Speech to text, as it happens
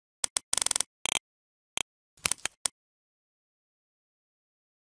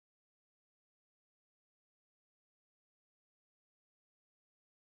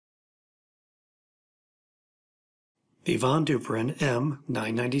The Von Duprin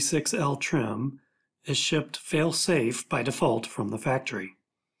M996L trim is shipped fail-safe by default from the factory.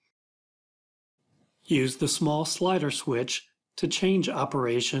 Use the small slider switch to change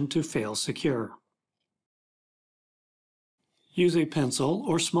operation to fail secure. Use a pencil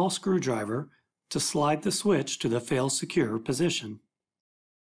or small screwdriver to slide the switch to the fail secure position.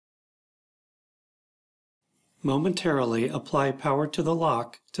 Momentarily apply power to the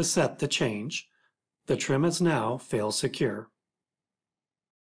lock to set the change. The trim is now fail secure.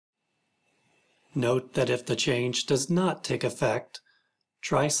 Note that if the change does not take effect,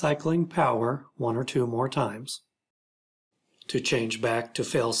 try cycling power 1 or 2 more times. To change back to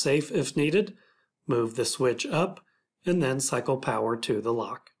fail safe if needed, move the switch up and then cycle power to the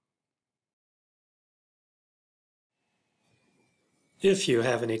lock. If you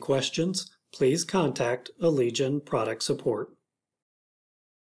have any questions, please contact Allegion Product Support.